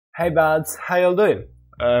Hey buds, how you doing?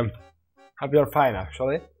 Hope you're fine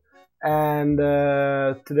actually. And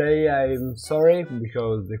today I'm sorry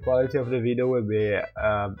because the quality of the video will be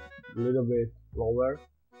a little bit lower.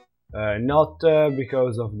 Not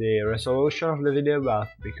because of the resolution of the video, but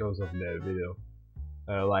because of the video.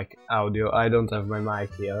 Like audio, I don't have my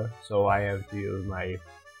mic here, so I have to use my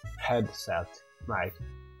headset mic.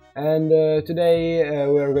 And today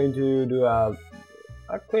we are going to do a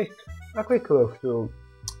quick look to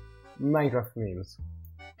Minecraft memes.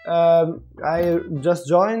 I just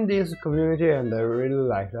joined this community and I really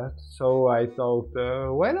like that, so I thought,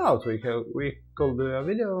 why not? We could do a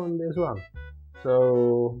video on this one.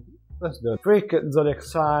 So let's do it. Freak zodiac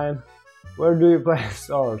sign. Where do you play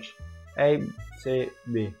search? A, C,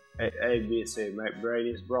 B. A, B, C. My brain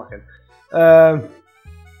is broken.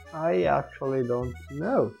 I actually don't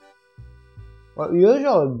know. Well,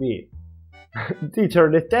 usually B. Teacher,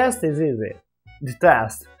 the test is easy. The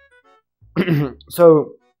test.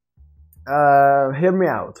 So, hear me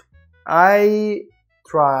out. I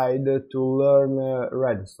tried to learn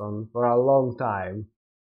redstone for a long time,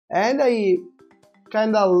 and I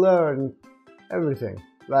kinda learned everything,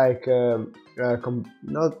 like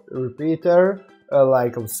not repeater,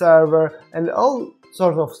 like observer, and all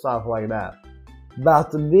sorts of stuff like that.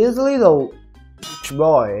 But this little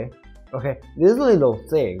boy, okay, this little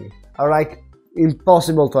thing are like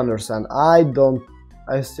impossible to understand.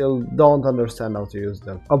 I still don't understand how to use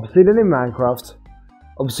them. Obsidian in Minecraft,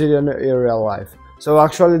 obsidian in real life. So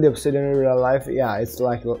actually the obsidian in real life, yeah, it's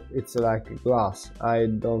like glass. I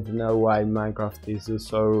don't know why Minecraft is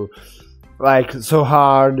so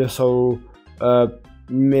hard, so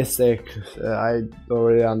mystic. I don't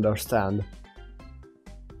really understand.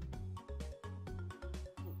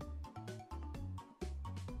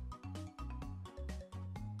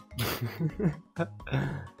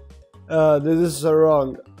 This is so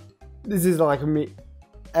wrong. This is like me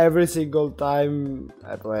every single time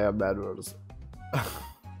I play a Bad Wars.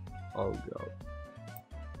 Oh god.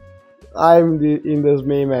 I'm in this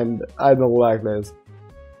meme and I don't like this.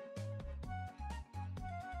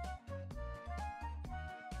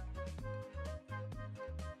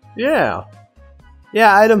 Yeah,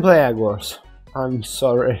 I don't play Egg Wars. I'm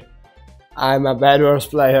sorry. I'm a Bad Wars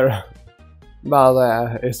player.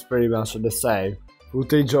 But it's pretty much the same.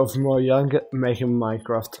 Footage of Mojang making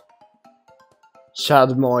Minecraft. Chad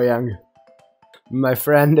Mojang. My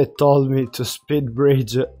friend told me to speed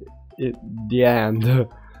bridge at the end.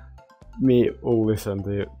 Me will listen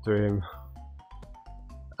to him.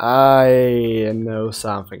 I know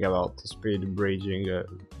something about speed bridging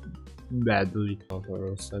badly.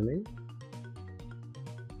 Understanding?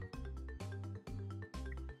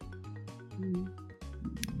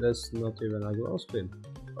 That's not even a glow squid.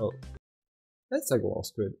 Oh. That's a glow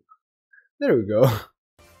squid. There we go.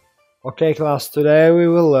 Okay class, today we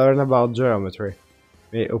will learn about geometry.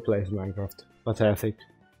 Me who plays Minecraft. Pathetic.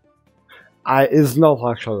 It's not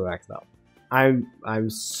actually like that. I'm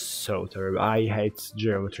so terrible. I hate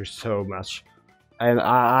geometry so much. And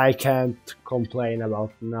I can't complain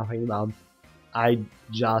about nothing, but I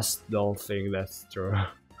just don't think that's true.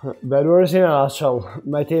 Bad words in a nutshell.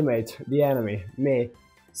 My teammate, the enemy, me.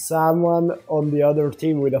 Someone on the other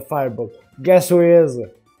team with a fireball. Guess who he is?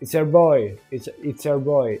 It's your boy. It's your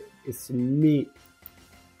boy. It's me.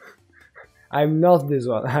 I'm not this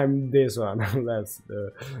one. I'm this one. Let's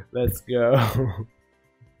go.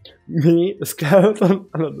 Me, skeleton,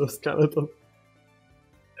 another skeleton.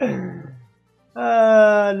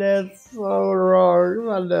 That's so wrong,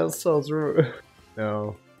 but that's so true.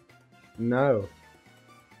 No.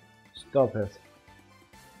 Stop it.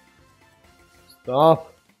 Stop.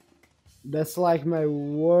 That's like my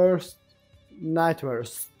worst nightmare.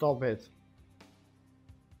 Stop it.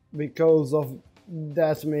 Because of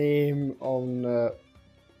that meme on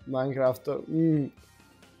Minecraft.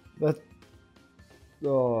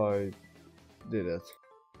 Oh, I did it.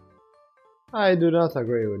 I do not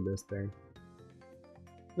agree with this thing.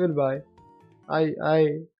 Goodbye. I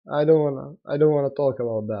don't wanna talk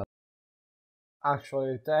about that.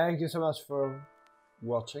 Actually, thank you so much for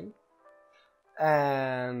watching.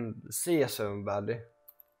 And see you soon, buddy.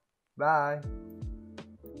 Bye.